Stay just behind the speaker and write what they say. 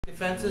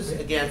Defenses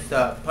against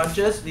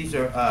punches. These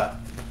are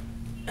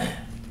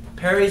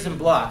parries and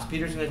blocks.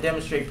 Peter's going to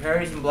demonstrate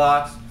parries and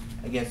blocks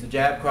against the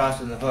jab, cross,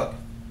 and the hook.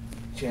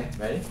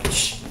 Ready?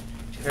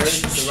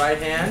 Parries with the right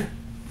hand,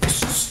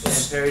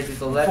 then parries with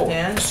the left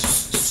hand,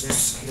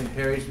 then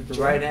parries with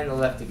the right hand and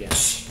the left again.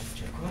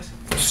 1,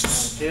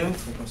 2, 1,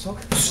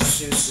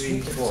 2,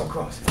 3, 4.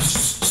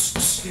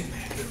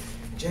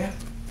 Jab,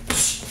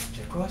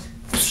 jab cross,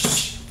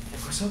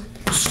 hook,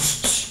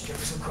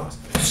 cross.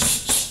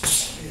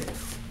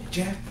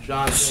 Jab.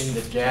 Sean's doing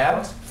the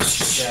jab,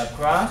 jab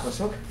cross,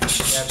 hook,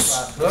 jab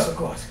cross, hook,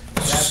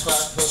 jab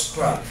cross, hook,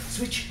 cross.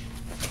 Switch.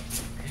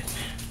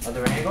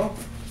 Other angle.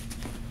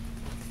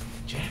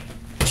 Jab,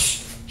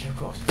 jab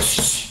cross,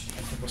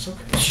 hook,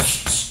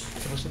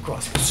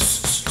 cross.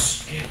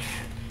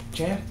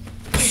 Jab,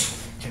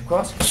 jab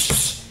cross,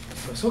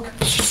 hook,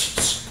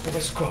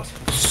 cross.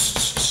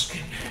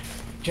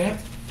 Jab,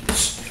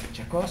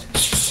 jab cross,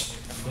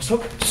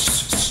 hook,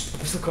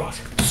 cross.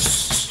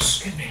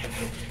 Good man.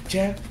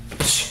 Jab,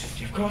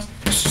 jab cross,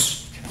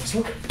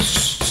 hook,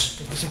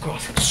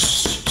 cross.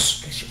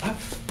 Push up.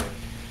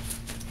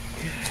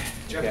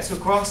 Jab,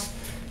 cross,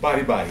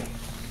 body.